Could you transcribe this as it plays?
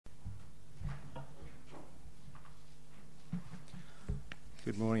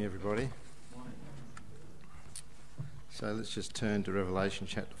Morning, everybody. Morning. So let's just turn to Revelation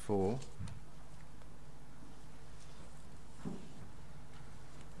chapter 4.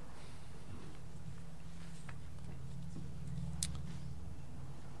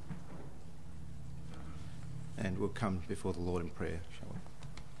 And we'll come before the Lord in prayer, shall we?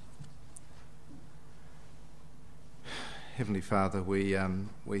 Heavenly Father, we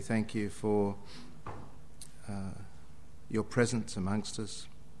thank you for your presence amongst us.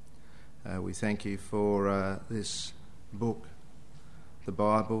 We thank you for this book, the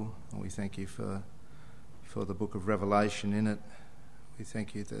Bible, and we thank you for the book of Revelation in it. We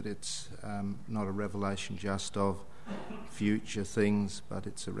thank you that it's not a revelation just of future things, but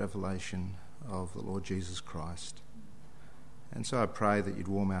it's a revelation of the Lord Jesus Christ. And so I pray that you'd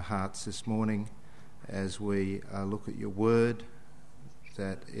warm our hearts this morning as we look at your word,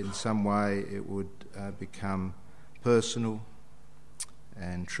 that in some way it would become personal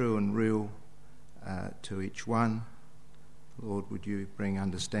and true and real to each one. Lord, would you bring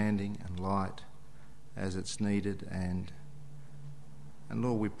understanding and light as it's needed, and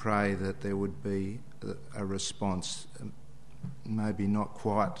Lord, we pray that there would be a response, maybe not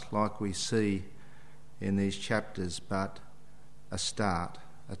quite like we see in these chapters, but a start,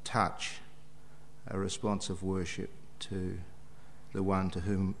 a touch, a response of worship to the one to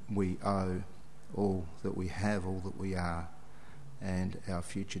whom we owe all that we have, all that we are, and our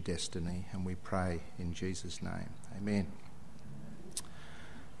future destiny. And we pray in Jesus' name. Amen.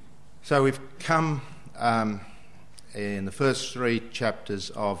 So we've come in the first three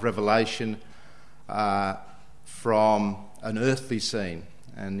chapters of Revelation from an earthly scene.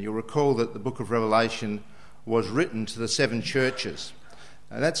 And you'll recall that the book of Revelation was written to the seven churches.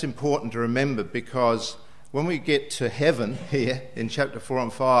 And that's important to remember, because when we get to heaven here in chapter 4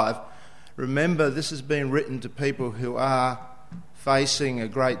 and 5, remember this has been written to people who are facing a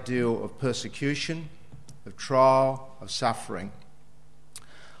great deal of persecution, of trial, of suffering.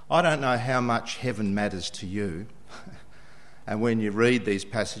 I don't know how much heaven matters to you. And when you read these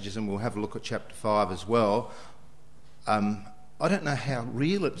passages, and we'll have a look at chapter 5 as well, I don't know how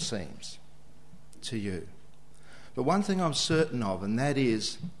real it seems to you. But one thing I'm certain of, and that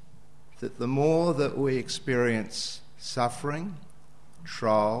is that the more that we experience suffering,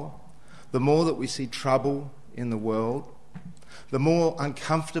 trial, the more that we see trouble in the world, the more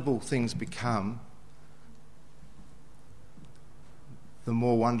uncomfortable things become, the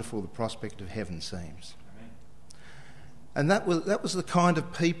more wonderful the prospect of heaven seems. Amen. And that was the kind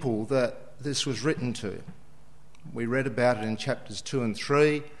of people that this was written to. We read about it in chapters 2 and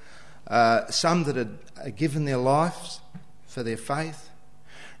 3. Some that had given their lives for their faith.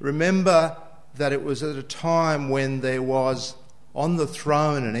 Remember that it was at a time when there was on the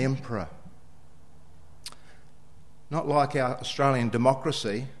throne an emperor. Not like our Australian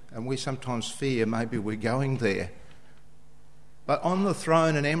democracy, and we sometimes fear maybe we're going there. But on the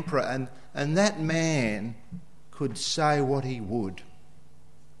throne an emperor, and that man could say what he would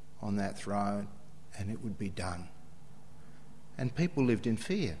on that throne, and it would be done. And people lived in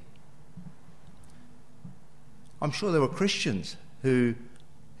fear. I'm sure there were Christians who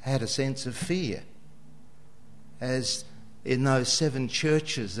had a sense of fear, as in those seven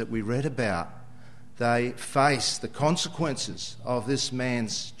churches that we read about, they faced the consequences of this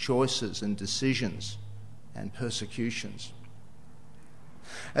man's choices and decisions and persecutions.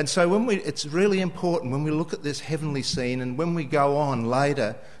 And so it's really important when we look at this heavenly scene, and when we go on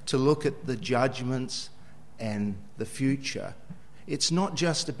later to look at the judgments and the future, it's not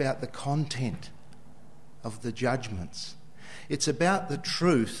just about the content of the judgments. It's about the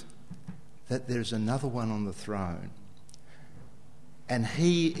truth that there's another one on the throne, and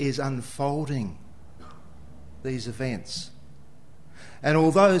he is unfolding these events. And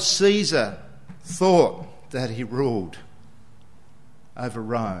although Caesar thought that he ruled over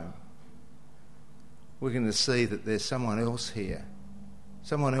Rome, we're going to see that there's someone else here,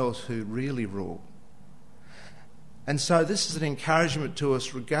 someone else who really ruled. And so this is an encouragement to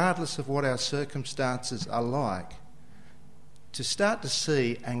us, regardless of what our circumstances are like, to start to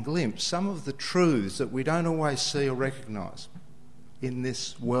see and glimpse some of the truths that we don't always see or recognise in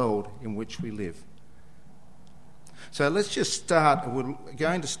this world in which we live. So let's just start. We're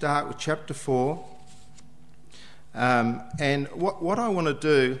going to start with chapter 4. And what I want to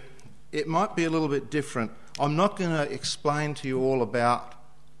do, it might be a little bit different. I'm not going to explain to you all about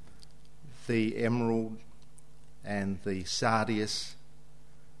the emerald and the sardius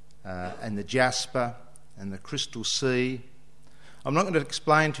and the jasper and the crystal sea. I'm not going to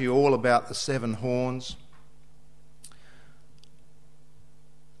explain to you all about the seven horns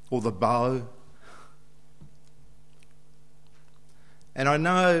or the bow. And I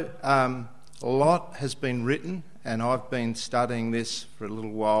know a lot has been written, and I've been studying this for a little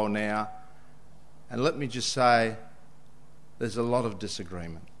while now. And let me just say, there's a lot of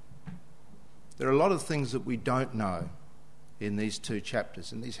disagreement. There are a lot of things that we don't know in these two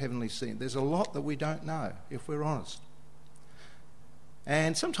chapters, in these heavenly scenes. There's a lot that we don't know, if we're honest.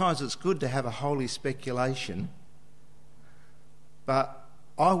 And sometimes it's good to have a holy speculation, but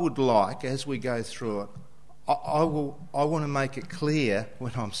I would like, as we go through it, I want to make it clear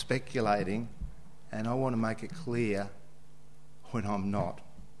when I'm speculating, and I want to make it clear when I'm not,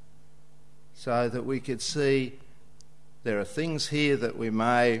 so that we could see there are things here that we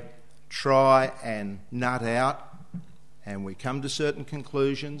may try and nut out, and we come to certain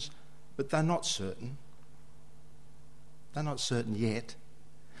conclusions, but they're not certain. They're not certain yet.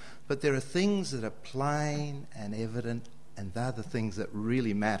 But there are things that are plain and evident, and they're the things that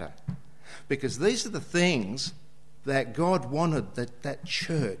really matter. Because these are the things that God wanted that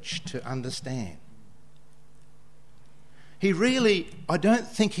church to understand. I don't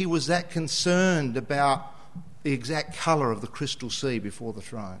think he was that concerned about the exact colour of the crystal sea before the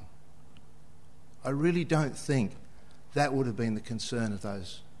throne. I really don't think that would have been the concern of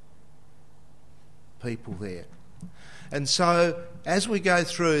those people there. And so, as we go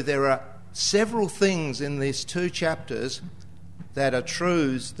through, there are several things in these two chapters that are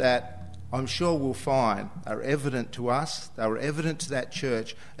truths that I'm sure we'll find are evident to us, they were evident to that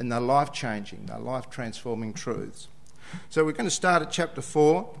church, and they're life-changing, they're life-transforming truths. So we're going to start at chapter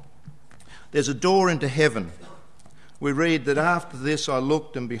 4. There's a door into heaven. We read that after this I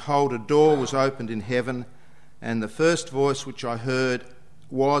looked, and behold, a door was opened in heaven, and the first voice which I heard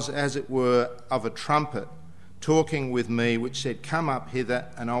was, as it were, of a trumpet, talking with me, which said, Come up hither,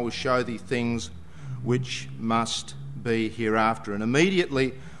 and I will show thee things which must be hereafter. And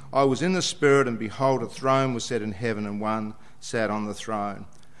immediately I was in the Spirit, and behold, a throne was set in heaven, and one sat on the throne.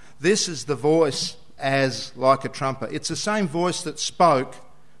 This is the voice as like a trumpet. It's the same voice that spoke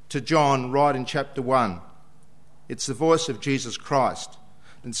to John right in chapter 1. It's the voice of Jesus Christ.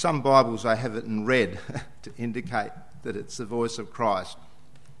 In some Bibles I have it in red to indicate that it's the voice of Christ.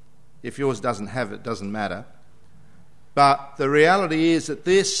 If yours doesn't have it, it doesn't matter. But the reality is that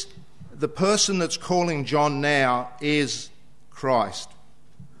the person that's calling John now is Christ.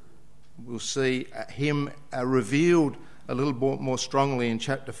 We'll see him revealed a little more strongly in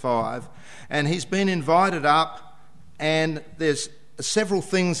chapter 5. And he's been invited up, and there's several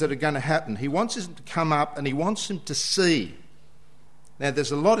things that are going to happen. He wants him to come up, and he wants him to see. Now,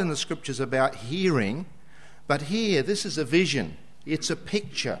 there's a lot in the scriptures about hearing, but here, this is a vision. It's a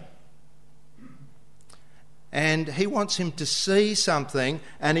picture. And he wants him to see something,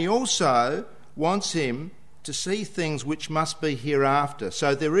 and he also wants him to see things which must be hereafter.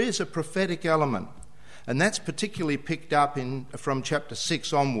 So there is a prophetic element, and that's particularly picked up from chapter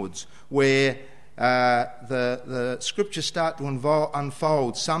 6 onwards, where the scriptures start to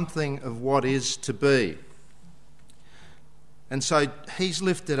unfold something of what is to be. And so he's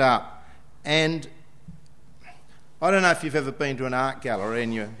lifted up, and I don't know if you've ever been to an art gallery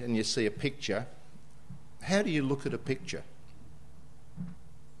and you see a picture. How do you look at a picture?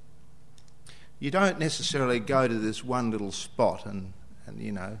 You don't necessarily go to this one little spot and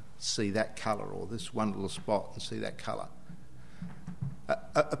see that colour, or this one little spot and see that colour.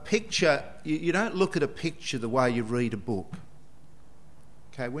 A picture, you don't look at a picture the way you read a book.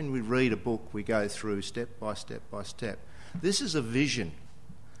 Okay, when we read a book, we go through step by step by step. This is a vision.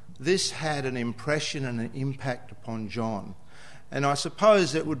 This had an impression and an impact upon John. And I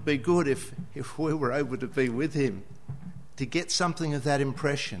suppose it would be good if we were able to be with him to get something of that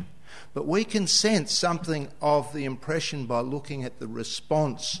impression. But we can sense something of the impression by looking at the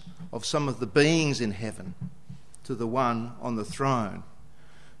response of some of the beings in heaven to the one on the throne.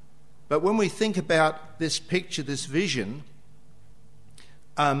 But when we think about this picture, this vision,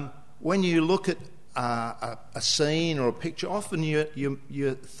 when you look at a scene or a picture, often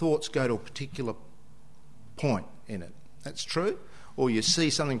your thoughts go to a particular point in it. That's true. Or you see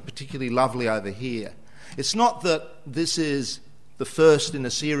something particularly lovely over here. It's not that this is the first in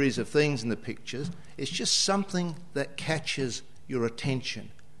a series of things in the pictures. It's just something that catches your attention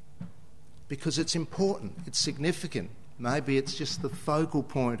because it's important, it's significant. Maybe it's just the focal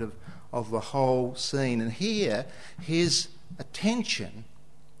point of the whole scene. And here, his attention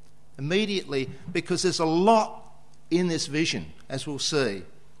immediately, because there's a lot in this vision, as we'll see.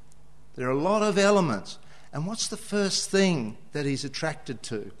 There are a lot of elements. And what's the first thing that he's attracted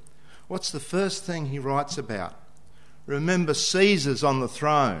to? What's the first thing he writes about? Remember, Caesar's on the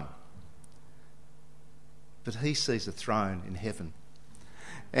throne. But he sees a throne in heaven.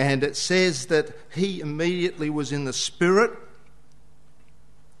 And it says that he immediately was in the Spirit,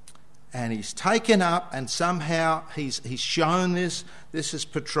 and he's taken up, and somehow he's shown this is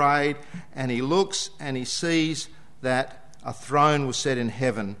portrayed, and he looks and he sees that a throne was set in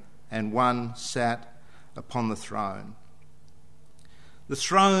heaven and one sat upon the throne. The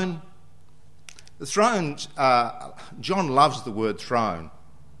throne, John loves the word throne.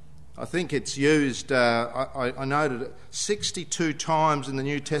 I think it's used, I noted it, 62 times in the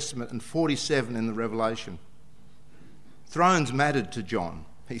New Testament and 47 in the Revelation. Thrones mattered to John.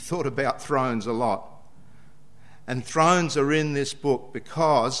 He thought about thrones a lot. And thrones are in this book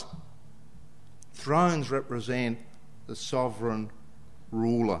because thrones represent the sovereign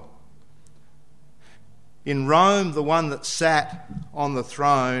ruler. In Rome, the one that sat on the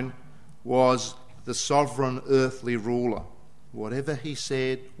throne was the sovereign earthly ruler. Whatever he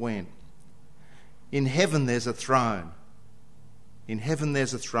said went. In heaven there's a throne. In heaven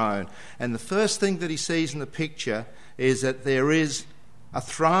there's a throne. And the first thing that he sees in the picture is that there is a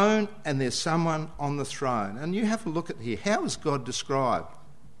throne and there's someone on the throne. And you have a look at here. How is God described?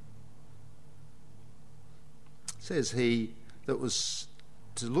 It says he that was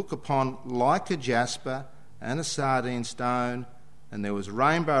to look upon like a jasper and a sardine stone, and there was a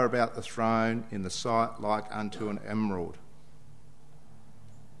rainbow about the throne in the sight like unto an emerald.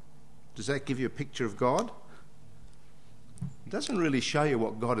 Does that give you a picture of God? It doesn't really show you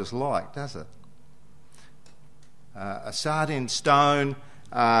what God is like, does it? A sardine stone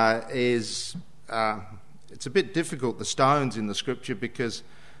it's a bit difficult, the stones in the scripture, because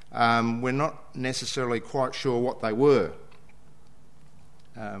we're not necessarily quite sure what they were.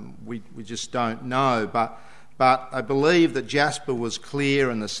 We just don't know, but I believe that jasper was clear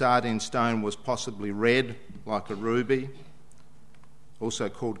and the sardine stone was possibly red, like a ruby, also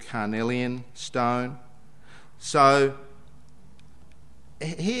called carnelian stone. So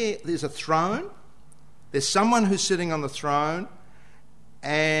here there's a throne, there's someone who's sitting on the throne,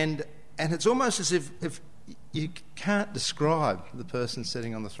 and it's almost as if you can't describe the person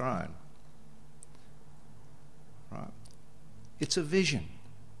sitting on the throne. Right? It's a vision.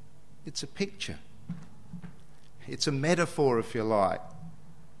 It's a picture. It's a metaphor, if you like.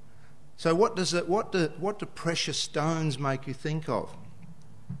 So what do precious stones make you think of?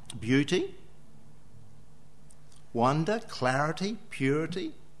 Beauty, wonder, clarity,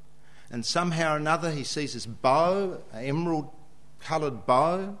 purity, and somehow or another he sees this bow, an emerald-coloured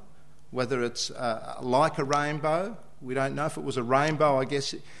bow, whether it's like a rainbow. We don't know if it was a rainbow. I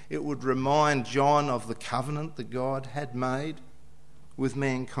guess it would remind John of the covenant that God had made with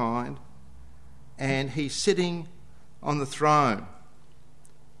mankind, and he's sitting on the throne.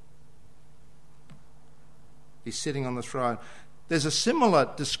 He's sitting on the throne. There's a similar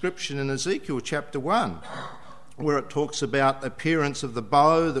description in Ezekiel chapter 1, where it talks about the appearance of the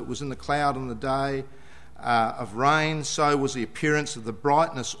bow that was in the cloud on the day of rain. So was the appearance of the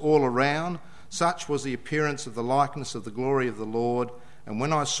brightness all around. Such was the appearance of the likeness of the glory of the Lord. And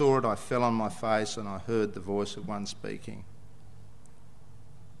when I saw it, I fell on my face, and I heard the voice of one speaking.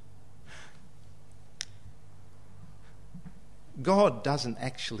 God doesn't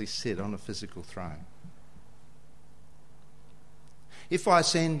actually sit on a physical throne. If I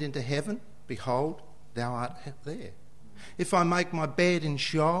ascend into heaven, behold, thou art there. If I make my bed in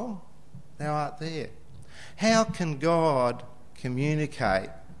Sheol, thou art there. How can God communicate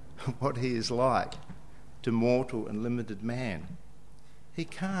what he is like to mortal and limited man? He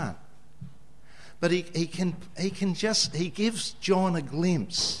can't. But he gives John a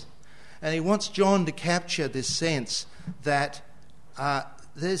glimpse, and he wants John to capture this sense that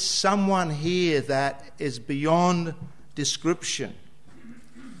there's someone here that is beyond description.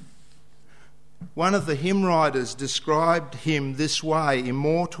 One of the hymn writers described him this way: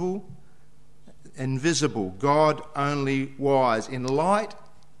 immortal, invisible, God only wise, in light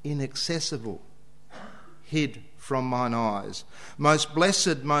inaccessible, hid from mine eyes. Most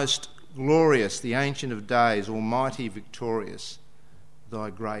blessed, most glorious, the Ancient of Days, almighty, victorious, thy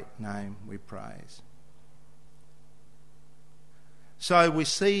great name we praise. So we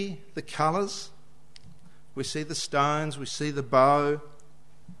see the colours, we see the stones, we see the bow.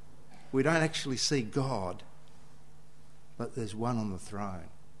 We don't actually see God, but there's one on the throne.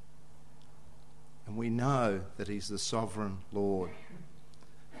 And we know that he's the sovereign Lord.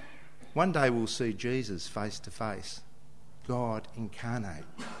 One day we'll see Jesus face to face, God incarnate.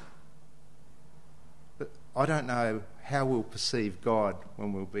 But I don't know how we'll perceive God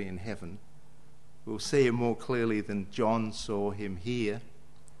when we'll be in heaven. We'll see him more clearly than John saw him here.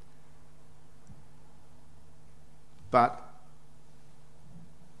 But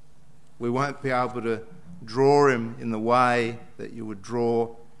we won't be able to draw him in the way that you would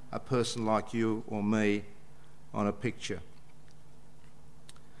draw a person like you or me on a picture.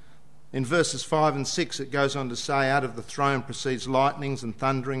 In verses 5 and 6 it goes on to say, out of the throne proceeds lightnings and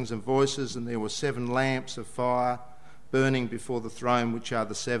thunderings and voices, and there were 7 lamps of fire burning before the throne, which are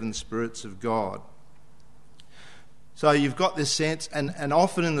the 7 spirits of God. So you've got this sense, and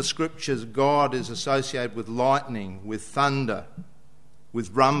often in the scriptures God is associated with lightning, with thunder,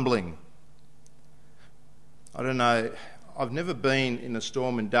 with rumbling. I don't know, I've never been in a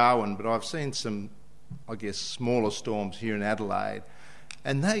storm in Darwin, but I've seen some, I guess, smaller storms here in Adelaide,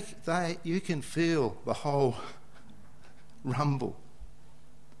 and you can feel the whole rumble.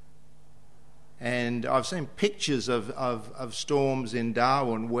 And I've seen pictures of storms in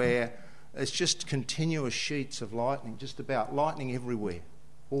Darwin where it's just continuous sheets of lightning, just about lightning everywhere,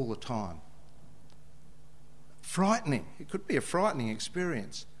 all the time. Frightening. It could be a frightening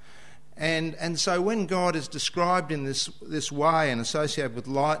experience. And so when God is described in this way and associated with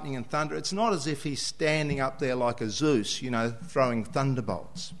lightning and thunder, it's not as if he's standing up there like a Zeus, throwing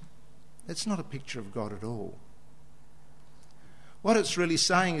thunderbolts. It's not a picture of God at all. What it's really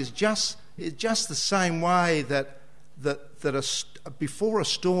saying is just the same way that before a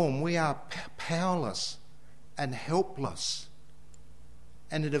storm we are powerless and helpless,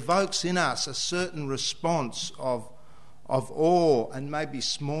 and it evokes in us a certain response of awe and maybe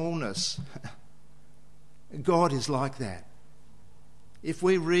smallness. God is like that. If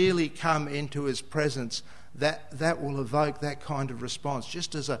we really come into his presence, that will evoke that kind of response,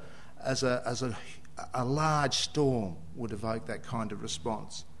 just as a large storm would evoke that kind of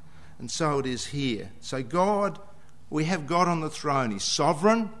response. And so it is here. So God, we have God on the throne. He's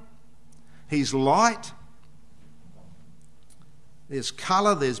sovereign. He's light. There's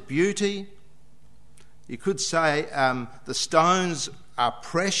colour, there's beauty. You could say the stones are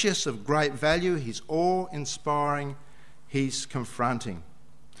precious, of great value. He's awe-inspiring. He's confronting.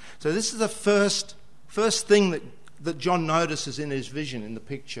 So this is the first thing that John notices in his vision, in the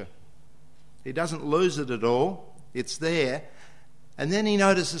picture. He doesn't lose it at all. It's there. And then he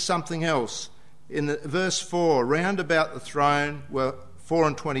notices something else. In verse 4, round about the throne were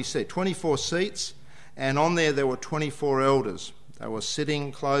 24 seats, and on there were 24 elders. They were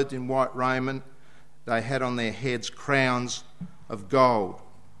sitting, clothed in white raiment. They had on their heads crowns of gold.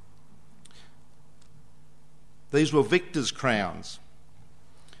 These were victors' crowns,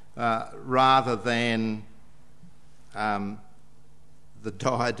 rather than the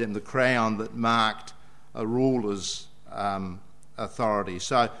diadem, the crown that marked a ruler's authority.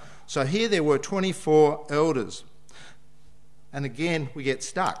 So here there were 24 elders. And again, we get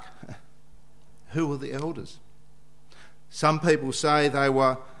stuck. Who were the elders? Some people say they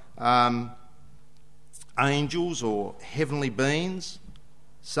were angels or heavenly beings.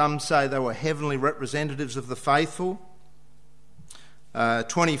 Some say they were heavenly representatives of the faithful.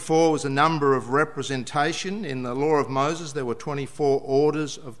 24 was a number of representation. In the law of Moses, there were 24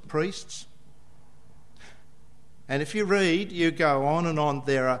 orders of priests. And if you read, you go on and on.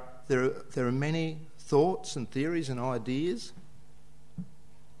 There are many thoughts and theories and ideas.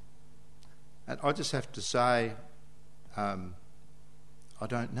 And I just have to say, I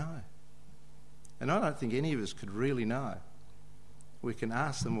don't know. And I don't think any of us could really know. We can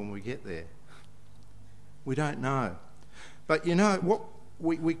ask them when we get there. We don't know. But what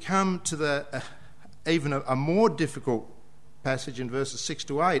we come to even a more difficult passage in verses 6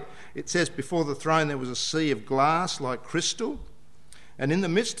 to 8. It says, before the throne there was a sea of glass like crystal, and in the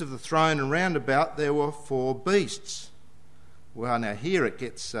midst of the throne and round about there were 4 beasts. Well, now here it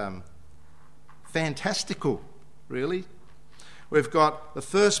gets fantastical, really. We've got the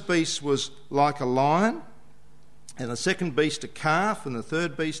first beast was like a lion, and the second beast a calf, and the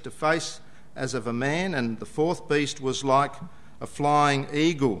third beast a face as of a man, and the fourth beast was like a flying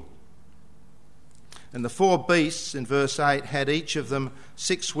eagle. And the 4 beasts, in verse 8, had each of them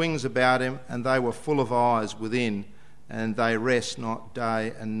 6 wings about him, and they were full of eyes within, and they rest not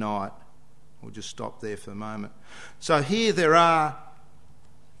day and night. We'll just stop there for a moment. So here there are...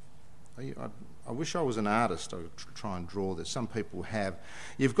 I wish I was an artist. I would try and draw this. Some people have.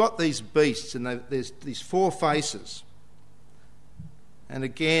 You've got these beasts, and there's these 4 faces. And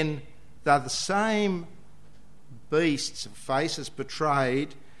again, they're the same beasts, faces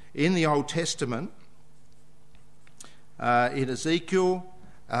portrayed in the Old Testament. In Ezekiel,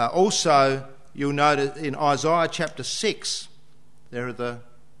 also you'll notice in Isaiah chapter 6, there are the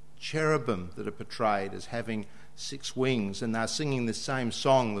cherubim that are portrayed as having 6 wings, and they're singing the same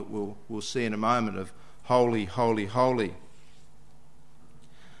song that we'll see in a moment of Holy, Holy, Holy.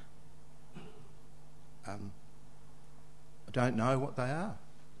 I don't know what they are.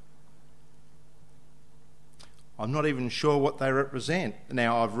 I'm not even sure what they represent.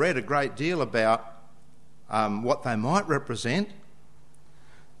 Now, I've read a great deal about what they might represent,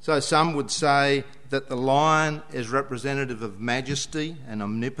 So some would say that the lion is representative of majesty and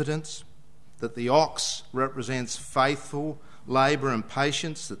omnipotence, that the ox represents faithful labour and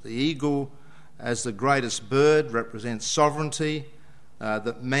patience, that the eagle, as the greatest bird, represents sovereignty,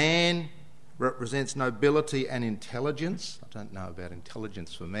 that man represents nobility and intelligence. I don't know about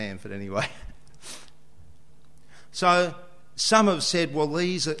intelligence for man, but anyway. So some have said, well,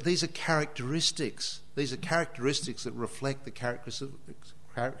 these are characteristics. These are characteristics that reflect the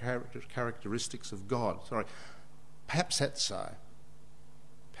characteristics of God. Sorry. Perhaps that's so.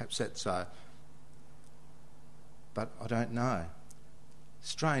 Perhaps that's so. But I don't know.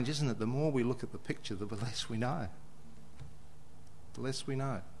 Strange, isn't it? The more we look at the picture, the less we know. The less we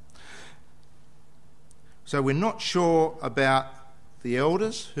know. So we're not sure about the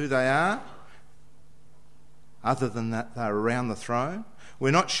elders, who they are, other than that they're around the throne.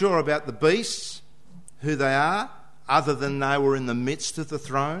 We're not sure about the beasts, who they are, other than they were in the midst of the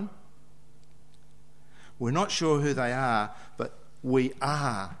throne. We're not sure who they are, but we're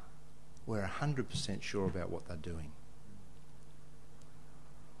 100% sure about what they're doing.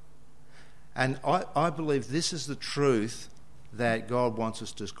 And I believe this is the truth that God wants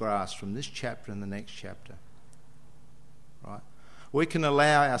us to grasp from this chapter and the next chapter. Right? We can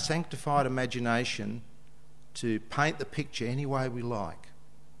allow our sanctified imagination to paint the picture any way we like.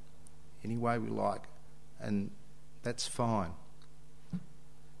 Any way we like. And that's fine.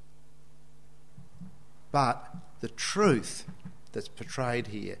 But the truth that's portrayed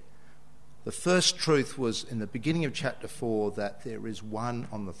here, the first truth was in the beginning of chapter 4 that there is one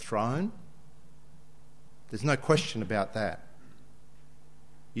on the throne. There's no question about that.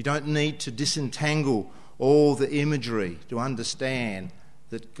 You don't need to disentangle all the imagery to understand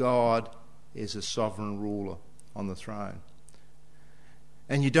that God is a sovereign ruler on the throne.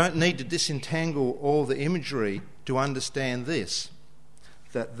 And you don't need to disentangle all the imagery to understand this,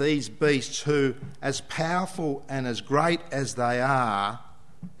 that these beasts, who, as powerful and as great as they are,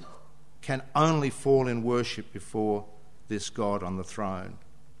 can only fall in worship before this God on the throne.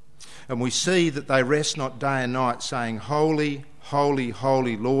 And we see that they rest not day and night, saying, Holy, holy,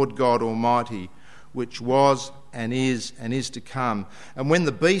 holy, Lord God Almighty, which was and is to come. And when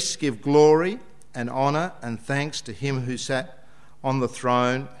the beasts give glory and honour and thanks to him who sat on the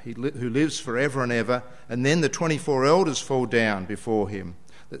throne, who lives forever and ever, and then the 24 elders fall down before him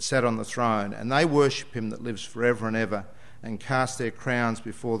that sat on the throne, and they worship him that lives forever and ever, and cast their crowns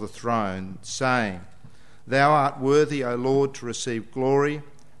before the throne, saying, Thou art worthy, O Lord, to receive glory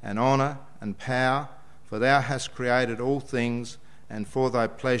and honour and power, for thou hast created all things, and for thy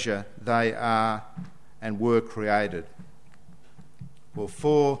pleasure they are and were created.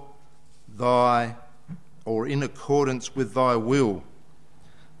 For thy, or in accordance with thy will,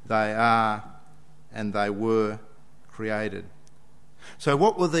 they are and they were created. So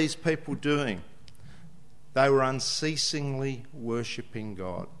what were these people doing? They were unceasingly worshipping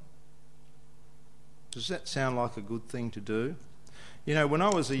God. Does that sound like a good thing to do? You know, when I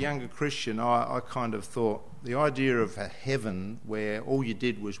was a younger Christian, I kind of thought the idea of a heaven where all you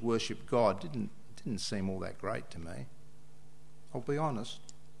did was worship God didn't seem all that great to me. I'll be honest.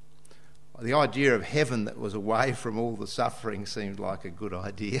 The idea of heaven that was away from all the suffering seemed like a good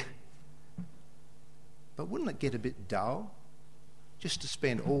idea. But wouldn't it get a bit dull just to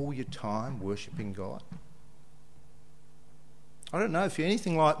spend all your time worshipping God? I don't know if you're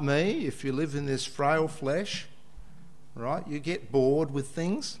anything like me, if you live in this frail flesh, right? You get bored with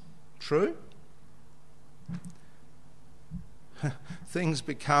things. True? Things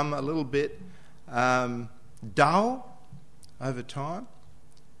become a little bit dull over time.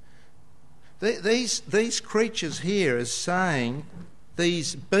 These creatures here is saying,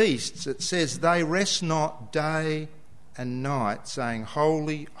 these beasts, it says, they rest not day and night, saying,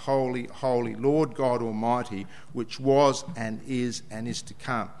 Holy, holy, holy, Lord God Almighty, which was and is to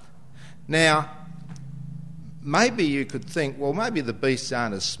come. Now, maybe you could think, well, maybe the beasts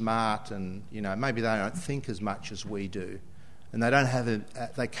aren't as smart, and maybe they don't think as much as we do, and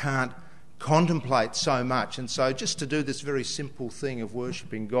they can't contemplate so much, and so just to do this very simple thing of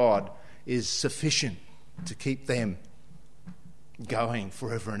worshipping God is sufficient to keep them going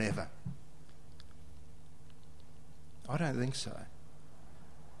forever and ever. I don't think so.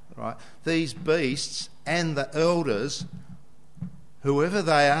 Right? These beasts and the elders, whoever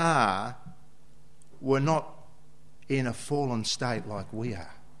they are, were not in a fallen state like we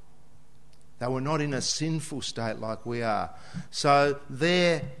are. They were not in a sinful state like we are. So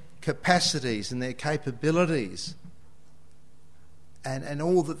their capacities and their capabilities and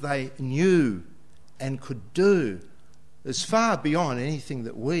all that they knew and could do is far beyond anything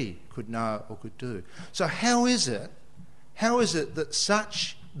that we could know or could do. So how is it that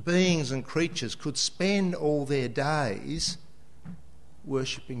such beings and creatures could spend all their days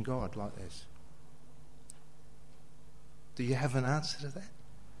worshipping God like this? Do you have an answer to that?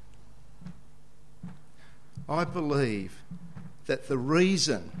 I believe that the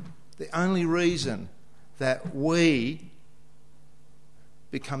only reason that we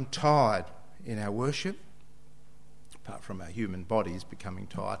become tired in our worship, apart from our human bodies becoming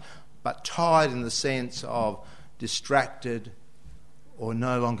tired, but tired in the sense of distracted or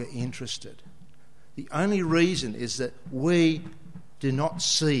no longer interested. The only reason is that we do not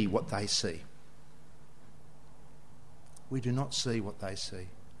see what they see. We do not see what they see.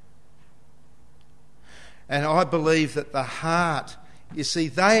 And I believe that the heart, you see,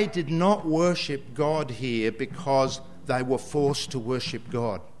 they did not worship God here because they were forced to worship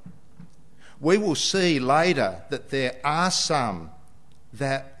God. We will see later that there are some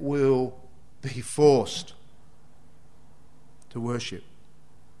that will be forced to worship,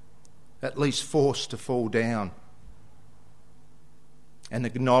 at least forced to fall down and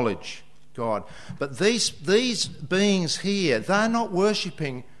acknowledge God. But these beings here, they're not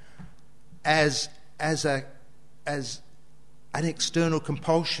worshipping as an external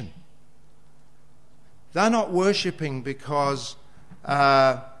compulsion. They're not worshipping because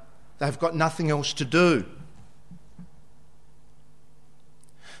they've got nothing else to do.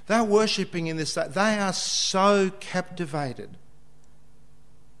 They're worshipping in this, that they are so captivated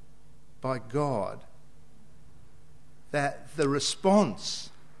by God that the response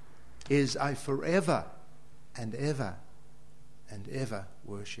is a forever and ever and ever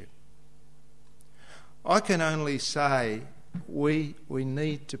worship. I can only say we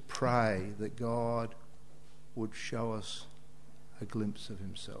need to pray that God would show us a glimpse of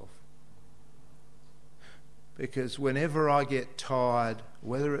himself. Because whenever I get tired,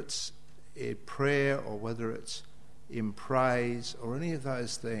 whether it's in prayer or whether it's in praise or any of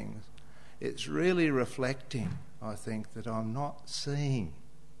those things, it's really reflecting, I think, that I'm not seeing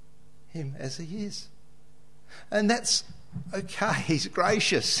him as he is. And that's okay, he's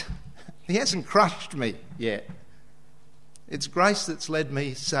gracious. He hasn't crushed me yet. It's grace that's led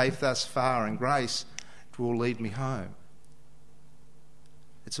me safe thus far, and grace will lead me home.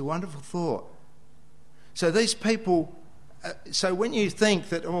 It's a wonderful thought. So these people, so when you think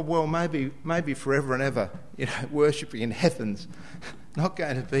that, oh well, maybe forever and ever, worshipping in heaven's not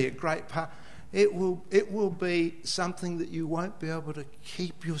going to be a great part, it will be something that you won't be able to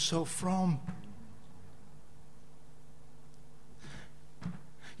keep yourself from.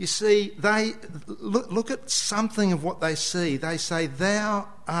 You see, they look at something of what they see. They say, "Thou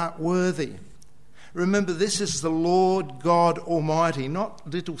art worthy." Remember, this is the Lord God Almighty, not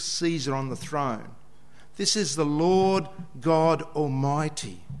little Caesar on the throne. This is the Lord God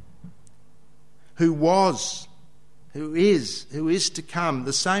Almighty, who was, who is to come.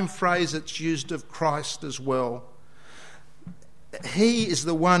 The same phrase that's used of Christ as well. He is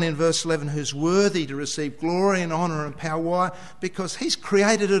the one in verse 11 who's worthy to receive glory and honour and power. Why? Because he's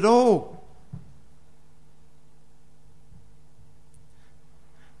created it all.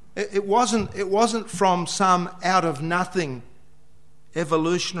 It wasn't from some out of nothing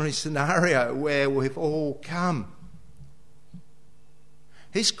evolutionary scenario where we've all come.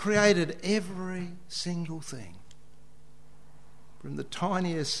 He's created every single thing, from the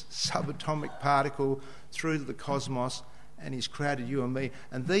tiniest subatomic particle through to the cosmos, and he's created you and me.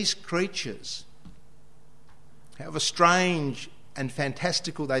 And these creatures, however strange and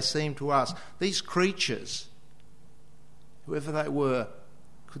fantastical they seem to us, these creatures, whoever they were,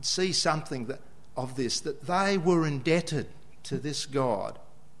 could see something of this, that they were indebted to this God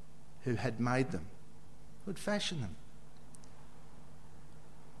who had made them, who had fashioned them.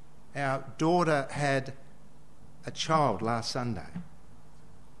 Our daughter had a child last Sunday.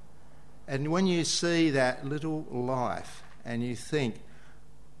 And when you see that little life and you think,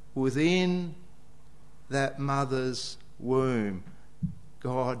 within that mother's womb,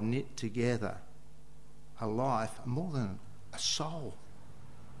 God knit together a life, more than a soul,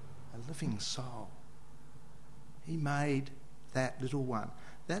 a living soul. He made that little one.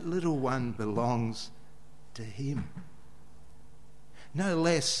 That little one belongs to him. No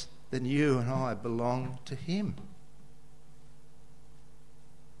less than you and I belong to him.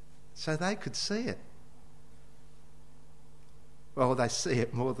 So they could see it. Well, they see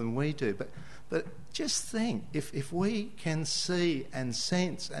it more than we do. But just think, if we can see and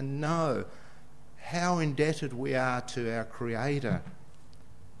sense and know how indebted we are to our Creator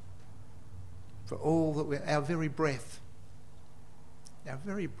for all that our very breath.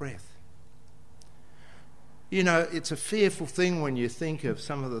 You know, it's a fearful thing when you think of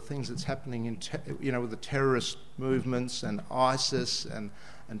some of the things that's happening in, with the terrorist movements and ISIS and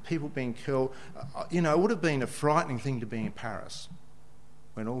people being killed. It would have been a frightening thing to be in Paris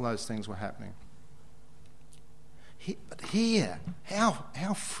when all those things were happening. But here, how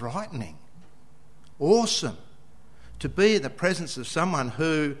frightening, awesome, to be in the presence of someone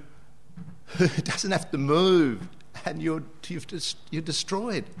who doesn't have to move and you're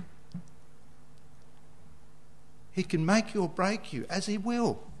destroyed. He can make you or break you as he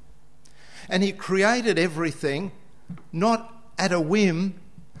will. And he created everything not at a whim,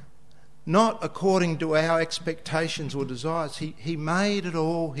 not according to our expectations or desires. He made it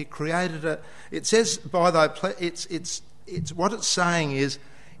all. He created it. It says by thy it's what it's saying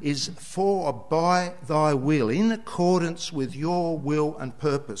is for by thy will, in accordance with your will and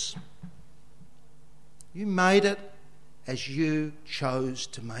purpose. You made it as you chose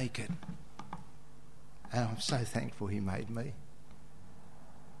to make it. And I'm so thankful he made me.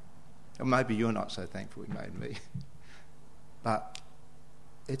 Or maybe you're not so thankful he made me. But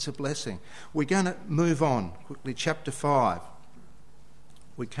it's a blessing. We're going to move on quickly. Chapter 5.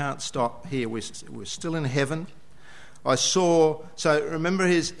 We can't stop here. We're still in heaven. So remember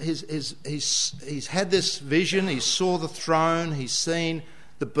he's had this vision. He saw the throne. He's seen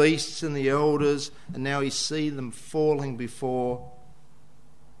the beasts and the elders. And now he sees them falling before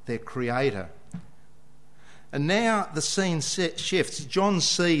their Creator. And now the scene shifts. John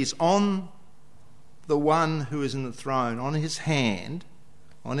sees on the one who is in the throne, on his hand,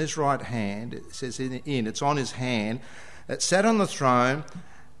 on his right hand, it says it's on his hand, that sat on the throne,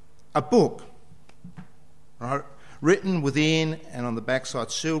 a book, right, written within and on the backside,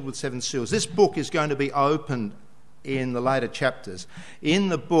 sealed with 7 seals. This book is going to be opened in the later chapters. In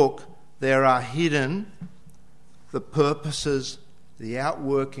the book, there are hidden the purposes, the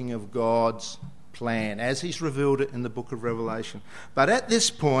outworking of God's plan, as he's revealed it in the book of Revelation. But at this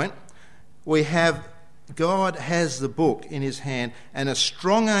point, we have God has the book in his hand, and a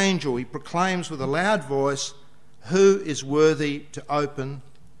strong angel, he proclaims with a loud voice, who is worthy to open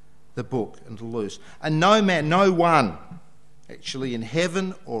the book and to loose. And no man, no one, actually in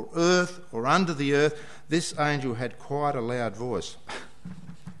heaven or earth or under the earth, this angel had quite a loud voice.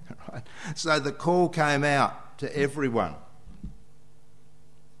 Right? So the call came out to everyone.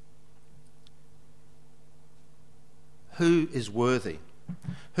 Who is worthy?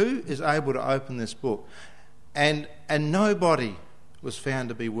 Who is able to open this book? And nobody was found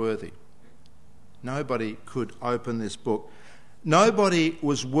to be worthy. Nobody could open this book. Nobody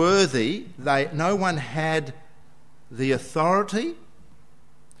was worthy. No one had the authority.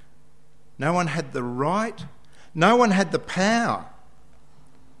 No one had the right. No one had the power.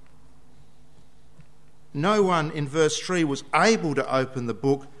 No one, in verse 3, was able to open the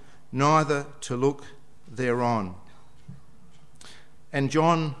book, neither to look thereon. And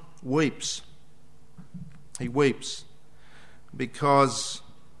John weeps. He weeps because,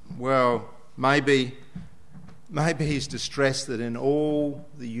 well, maybe he's distressed that in all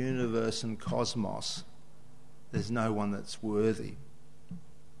the universe and cosmos, there's no one that's worthy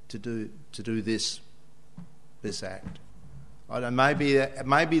to do this act. I don't know,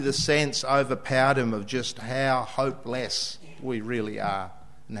 maybe the sense overpowered him of just how hopeless we really are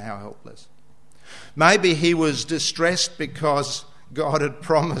and how helpless. Maybe he was distressed because God had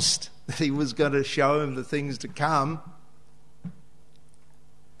promised that he was going to show him the things to come,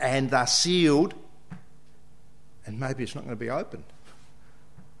 and they're sealed, and maybe it's not going to be opened.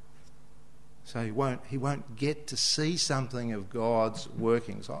 So he won't get to see something of God's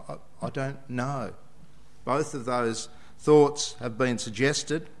workings. I don't know. Both of those thoughts have been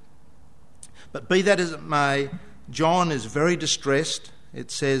suggested. But be that as it may, John is very distressed.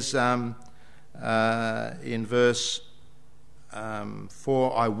 It says in verse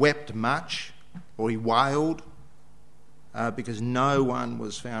 4, I wept much, or he wailed, because no one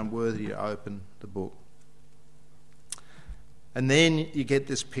was found worthy to open the book. And then you get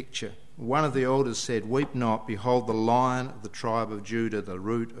this picture. One of the elders said, weep not, behold, the Lion of the tribe of Judah, the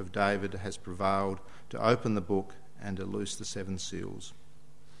Root of David, has prevailed to open the book and to loose the 7 seals.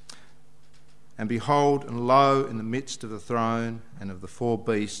 And behold, and lo, in the midst of the throne and of the 4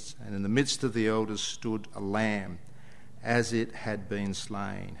 beasts, and in the midst of the elders stood a lamb, as it had been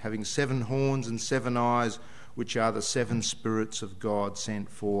slain, having 7 horns and 7 eyes, which are the 7 spirits of God sent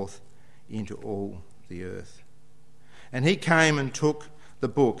forth into all the earth. And he came and took the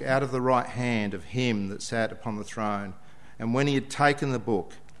book out of the right hand of him that sat upon the throne. And when he had taken the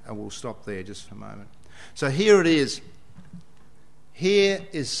book, and we'll stop there just for a moment. So here it is. Here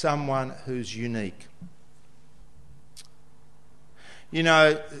is someone who's unique. You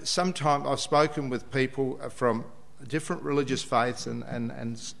know, sometimes I've spoken with people from different religious faiths,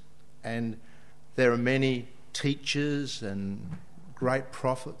 and there are many teachers and great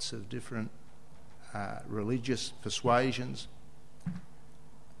prophets of different religious persuasions,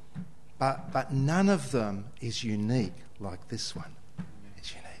 but none of them is unique like this one.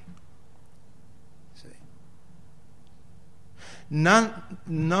 It's unique. See,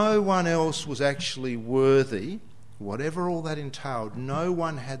 no one else was actually worthy. Whatever all that entailed, no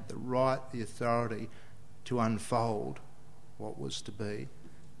one had the right, the authority to unfold what was to be.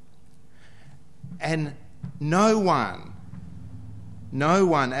 And no one,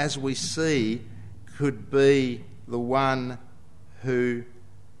 as we see, could be the one who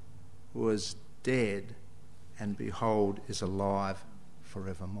was dead and behold is alive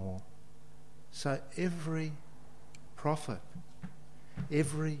forevermore. So every prophet,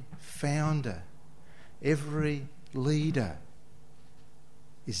 every founder, every leader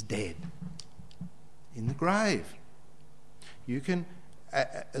is dead in the grave. You can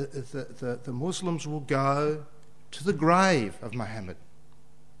the Muslims will go to the grave of Muhammad,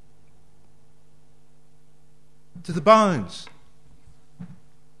 to the bones.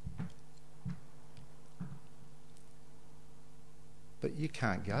 But you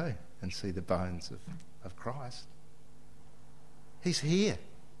can't go and see the bones of Christ. He's here.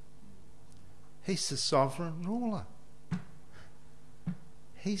 He's the sovereign ruler.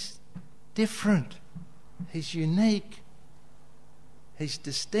 He's different. He's unique. He's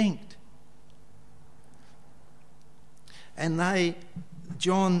distinct. And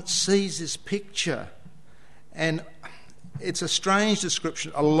John sees this picture, and it's a strange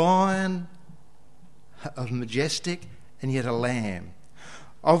description, a lion of majestic and yet a lamb.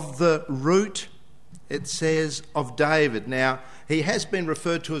 Of the root, it says, of David. Now, he has been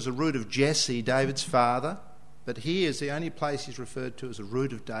referred to as a root of Jesse, David's father, but here is the only place he's referred to as a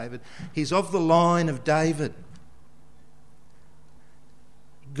root of David. He's of the line of David.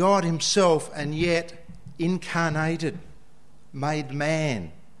 God himself, and yet incarnated, made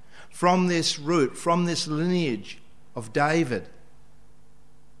man from this root, from this lineage of David,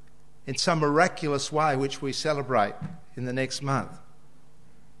 in some miraculous way which we celebrate in the next month.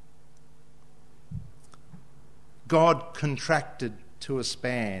 God contracted to a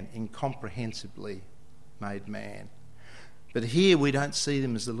span, incomprehensibly made man. But here we don't see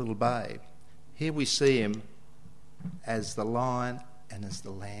him as the little babe. Here we see him as the lion and as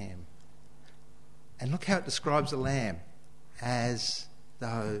the lamb. And look how it describes the lamb: as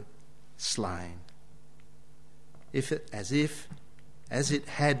though slain. As it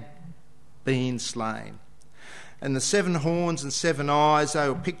had been slain. And the 7 horns and 7 eyes, they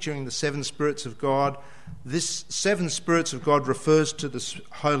were picturing the 7 spirits of God. This 7 spirits of God refers to the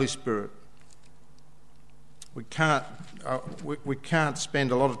Holy Spirit. We can't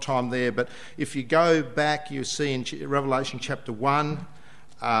spend a lot of time there, but if you go back, you see in Revelation chapter 1,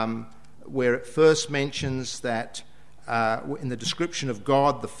 where it first mentions that in the description of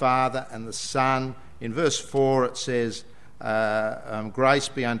God the Father and the Son, in verse 4 it says, grace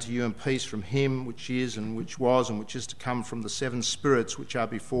be unto you and peace from him which is and which was and which is to come, from the 7 spirits which are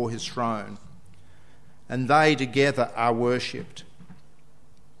before his throne. And they together are worshipped.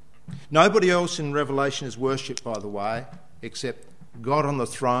 Nobody else in Revelation is worshipped, by the way, except God on the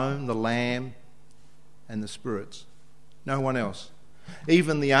throne, the Lamb, and the spirits. No one else.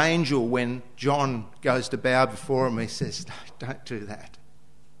 Even the angel, when John goes to bow before him, he says, no, don't do that.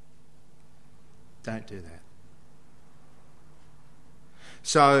 Don't do that.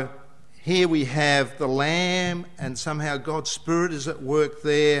 So here we have the Lamb, and somehow God's Spirit is at work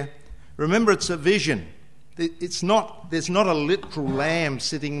there. Remember, it's a vision. There's not a literal lamb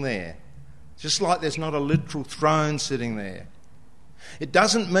sitting there, just like there's not a literal throne sitting there. It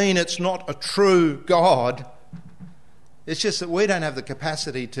doesn't mean it's not a true God. It's just that we don't have the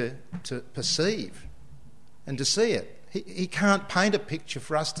capacity to perceive and to see it. He can't paint a picture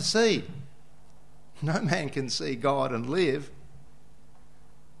for us to see. No man can see God and live.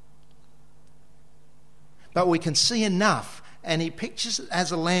 But we can see enough, and he pictures it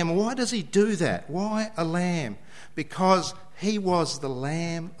as a lamb. Why does he do that? Why a lamb? Because he was the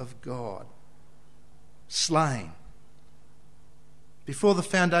Lamb of God, slain. Before the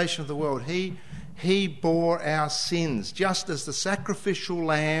foundation of the world, he bore our sins, just as the sacrificial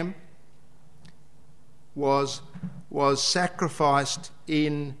lamb was sacrificed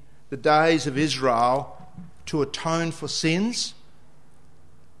in the days of Israel to atone for sins.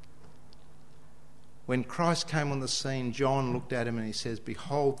 When Christ came on the scene, John looked at him and he says,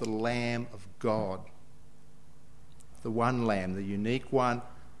 behold the Lamb of God, the one Lamb, the unique one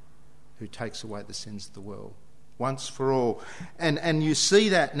who takes away the sins of the world. once for all. And you see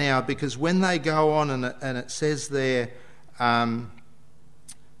that now, because when they go on and it says there in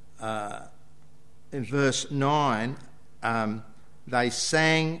verse 9, they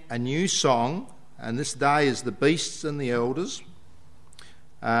sang a new song, and this day is the beasts and the elders.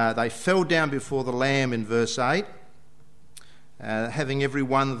 They fell down before the Lamb in verse 8, having every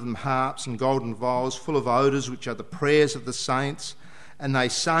one of them harps and golden vials full of odours, which are the prayers of the saints. And they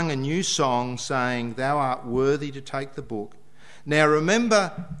sung a new song, saying, "Thou art worthy to take the book." Now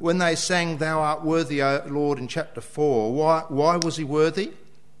remember, when they sang, "Thou art worthy, O Lord," in chapter 4, why was he worthy?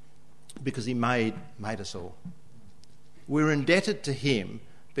 Because he made us all. We're indebted to him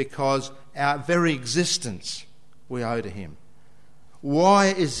because our very existence we owe to him. Why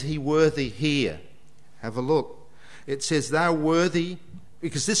is he worthy here? Have a look. It says, "Thou worthy,"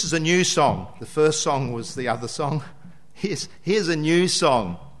 because this is a new song. The first song was the other song. Here's a new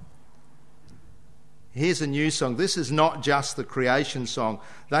song. Here's a new song. This is not just the creation song.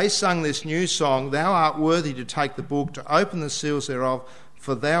 They sung this new song, "Thou art worthy to take the book, to open the seals thereof,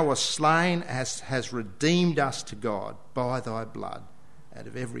 for thou wast slain, has redeemed us to God by thy blood, out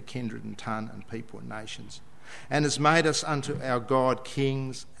of every kindred and tongue and people and nations, and has made us unto our God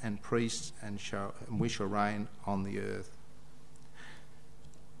kings and priests, and we shall reign on the earth."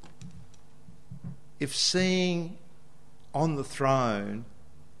 If seeing on the throne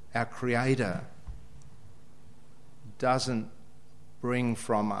our Creator doesn't bring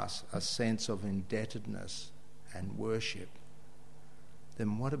from us a sense of indebtedness and worship,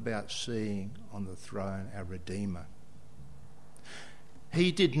 then what about seeing on the throne our Redeemer?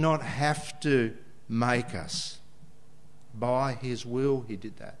 He did not have to make us. By his will he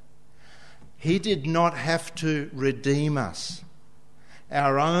did that. He did not have to redeem us.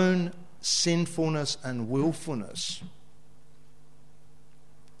 Our own sinfulness and willfulness,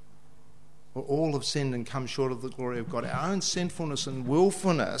 for all have sinned and come short of the glory of God. Our own sinfulness and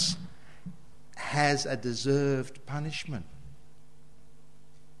willfulness has a deserved punishment.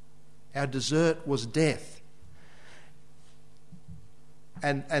 Our desert was death.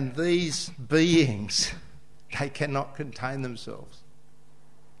 And these beings, they cannot contain themselves.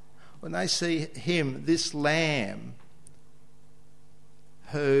 When they see him, this Lamb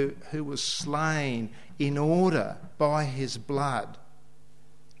who was slain in order by his blood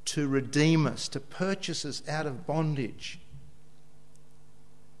to redeem us, to purchase us out of bondage.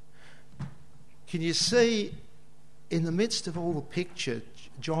 Can you see, in the midst of all the picture,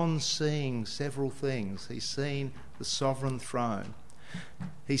 John's seeing several things. He's seeing the sovereign throne.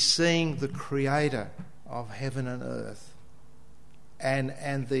 He's seeing the creator of heaven and earth.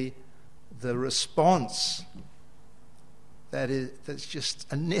 And the response that's just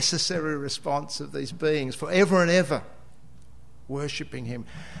a necessary response of these beings forever and ever, worshipping him.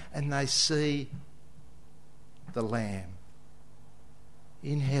 And they see the Lamb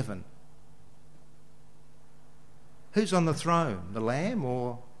in heaven. Who's on the throne? The Lamb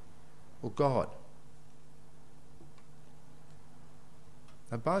or God?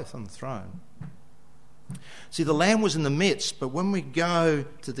 They're both on the throne. See, the Lamb was in the midst, but when we go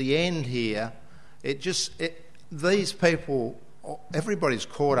to the end here, these people, everybody's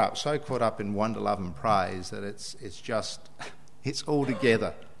so caught up in wonder, love and praise that it's all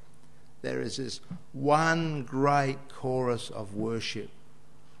together. There is this one great chorus of worship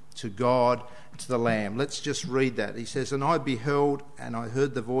to God, to the Lamb. Let's just read that. He says, "And I beheld, and I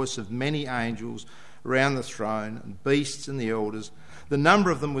heard the voice of many angels around the throne, and beasts and the elders. The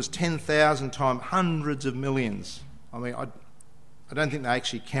number of them was 10,000 times hundreds of millions." I mean, I don't think they're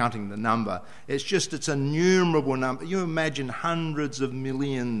actually counting the number. It's a innumerable number. You imagine hundreds of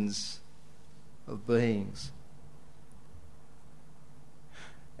millions of beings.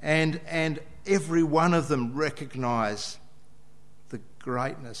 And every one of them recognise the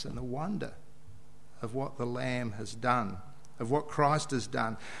greatness and the wonder of what the Lamb has done, of what Christ has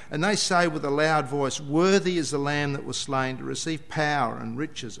done. And they say with a loud voice, "Worthy is the Lamb that was slain to receive power and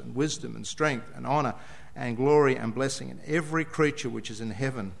riches and wisdom and strength and honour and glory and blessing, and every creature which is in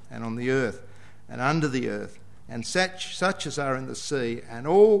heaven and on the earth and under the earth, and such as are in the sea, and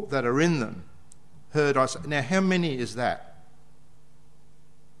all that are in them, heard I say." Now, how many is that?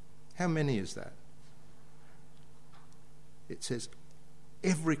 How many is that? It says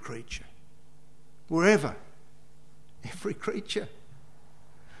every creature, wherever, every creature.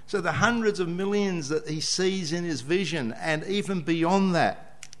 So the hundreds of millions that he sees in his vision, and even beyond that,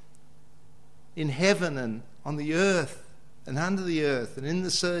 in heaven and on the earth and under the earth and in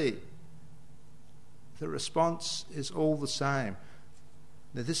the sea, the response is all the same.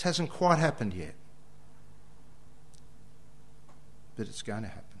 Now, this hasn't quite happened yet, but it's going to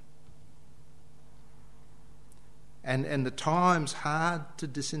happen. And the time's hard to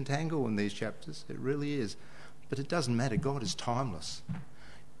disentangle in these chapters. It really is. But it doesn't matter. God is timeless.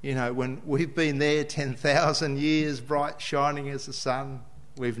 You know, when we've been there 10,000 years, bright, shining as the sun,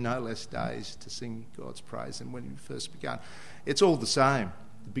 we've no less days to sing God's praise than when we first began. It's all the same,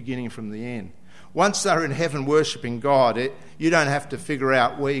 the beginning from the end. Once they're in heaven worshipping God, you don't have to figure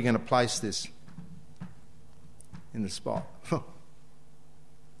out where you're going to place this in the spot.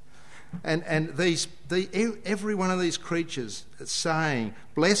 And every one of these creatures is saying,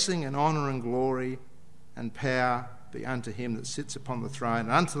 blessing and honour and glory and power be unto him that sits upon the throne,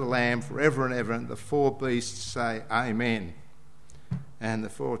 and unto the Lamb forever and ever. And the four beasts say, Amen. And the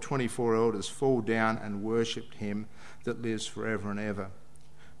 24 elders fall down and worshipped him that lives forever and ever.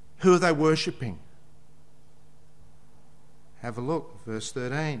 Who are they worshipping? Have a look, verse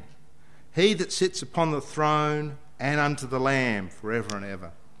 13. He that sits upon the throne and unto the Lamb forever and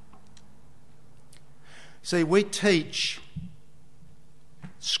ever. See, we teach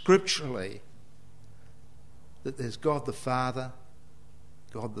scripturally that there's God the Father,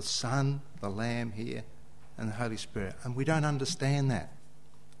 God the Son, the Lamb here, and the Holy Spirit. And we don't understand that.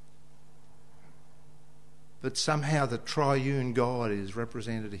 But somehow the triune God is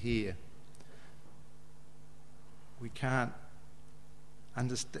represented here. We can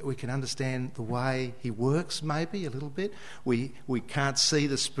understand the way he works maybe a little bit. We can't see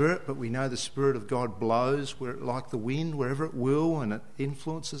the Spirit, but we know the Spirit of God blows like the wind, wherever it will, and it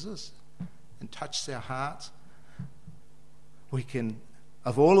influences us and touches our hearts.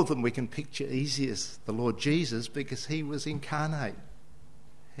 Of all of them, we can picture easiest the Lord Jesus because he was incarnate.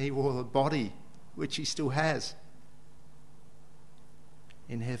 He wore the body, which he still has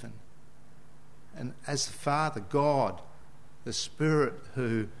in heaven. And as the Father, God, the Spirit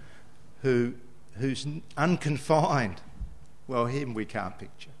who's unconfined, well, him we can't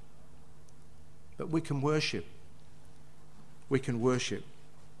picture. But we can worship. We can worship.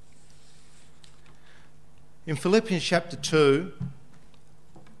 In Philippians chapter 2,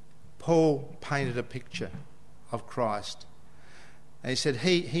 Paul painted a picture of Christ. And he said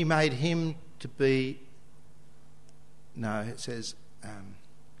he made him to be... No, it says,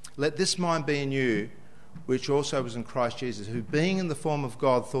 let this mind be in you, which also was in Christ Jesus, who being in the form of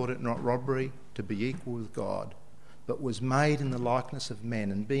God thought it not robbery to be equal with God, but was made in the likeness of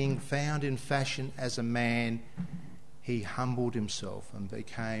men, and being found in fashion as a man, he humbled himself and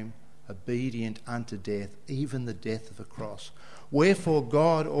became obedient unto death, even the death of a cross. Wherefore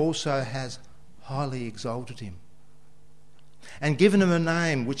God also has highly exalted him, and given him a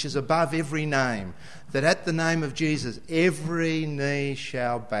name which is above every name, that at the name of Jesus every knee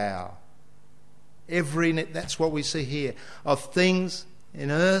shall bow. Every knee, that's what we see here, of things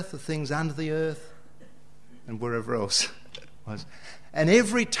in earth, of things under the earth, and wherever else was. And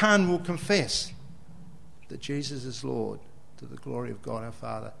every tongue will confess that Jesus is Lord, to the glory of God our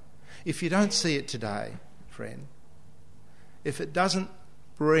Father. If you don't see it today, friend, if it doesn't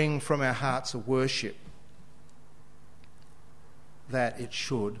bring from our hearts a worship that it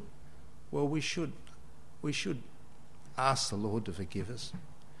should, well, we should ask the Lord to forgive us.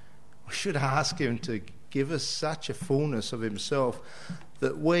 We should ask him to give us such a fullness of himself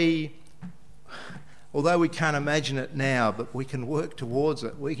that we, although we can't imagine it now, but we can work towards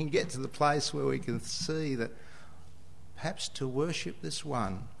it. We can get to the place where we can see that perhaps to worship this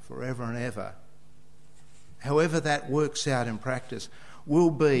one forever and ever, however that works out in practice, will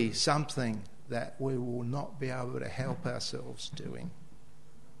be something that we will not be able to help ourselves doing.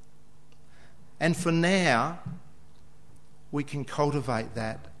 And for now, we can cultivate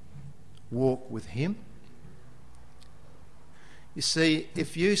that walk with him. You see,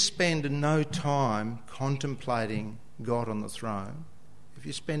 if you spend no time contemplating God on the throne, if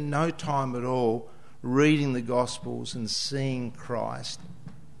you spend no time at all reading the Gospels and seeing Christ,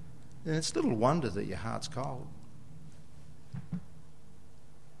 then it's little wonder that your heart's cold.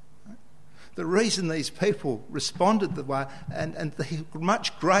 The reason these people responded the way, and they're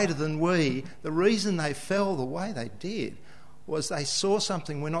much greater than we, the reason they fell the way they did was they saw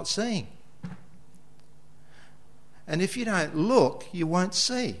something we're not seeing. And if you don't look, you won't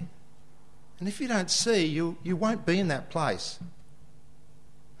see. And if you don't see, you won't be in that place.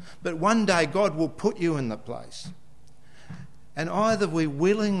 But one day God will put you in the place. And either we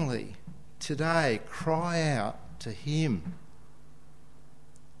willingly today cry out to him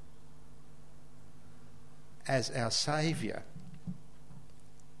as our Saviour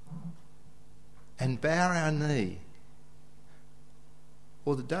and bow our knee,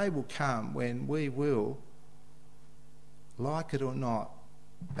 or the day will come when we will, like it or not,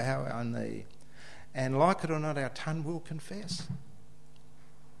 bow our knee, and like it or not, our tongue will confess.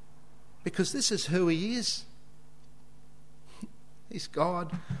 Because this is who he is. He's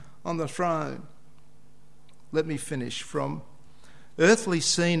God on the throne. Let me finish. From earthly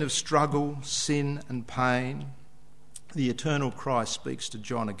scene of struggle, sin and pain, the eternal Christ speaks to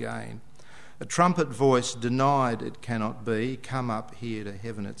John again. A trumpet voice denied it cannot be. Come up here to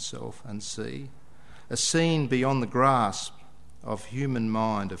heaven itself and see. A scene beyond the grasp of human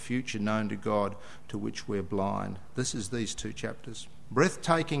mind, a future known to God to which we're blind. This is these 2 chapters.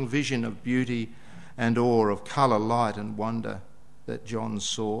 Breathtaking vision of beauty and awe, of colour, light and wonder that John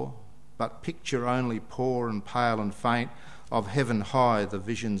saw, but picture only poor and pale and faint of heaven high the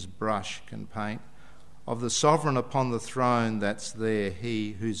vision's brush can paint, of the sovereign upon the throne that's there,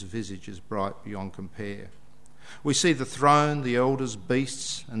 he whose visage is bright beyond compare. We see the throne, the elders,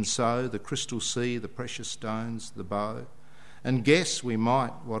 beasts, and so the crystal sea, the precious stones, the bow, and guess we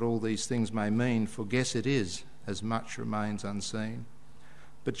might what all these things may mean, for guess it is, as much remains unseen.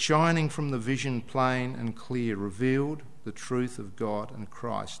 But shining from the vision plain and clear, revealed the truth of God and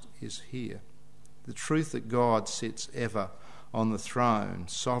Christ is here. The truth that God sits ever on the throne,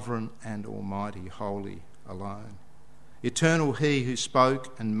 sovereign and almighty, holy alone. Eternal he who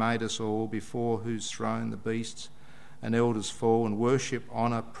spoke and made us all, before whose throne the beasts and elders fall, and worship,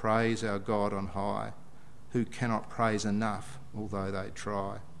 honour, praise our God on high, who cannot praise enough, although they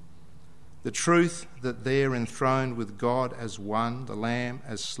try. The truth that there enthroned with God as one, the Lamb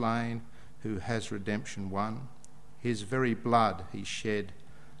as slain, who has redemption won, his very blood he shed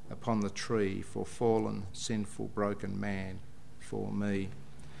upon the tree for fallen, sinful, broken man, for me.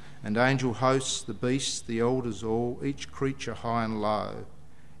 And angel hosts, the beasts, the elders all, each creature high and low,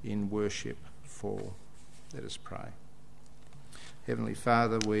 in worship fall. Let us pray. Heavenly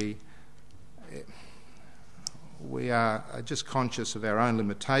Father, we are just conscious of our own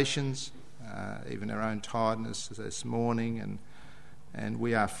limitations, even our own tiredness this morning, and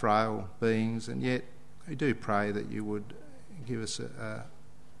we are frail beings, and yet we do pray that you would give us a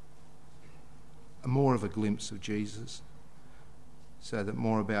more of a glimpse of Jesus, so that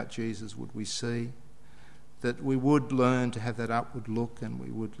more about Jesus would we see, that we would learn to have that upward look, and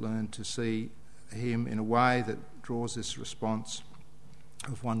we would learn to see him in a way that draws this response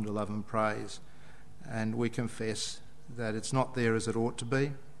of wonder, love and praise. And we confess that it's not there as it ought to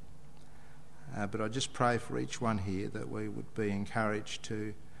be, but I just pray for each one here that we would be encouraged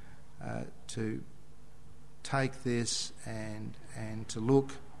to take this and to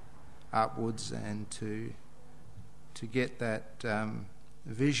look upwards, and to get that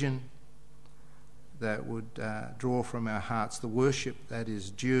vision that would draw from our hearts the worship that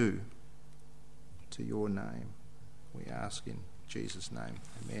is due to your name. We ask in Jesus' name.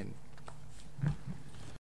 Amen.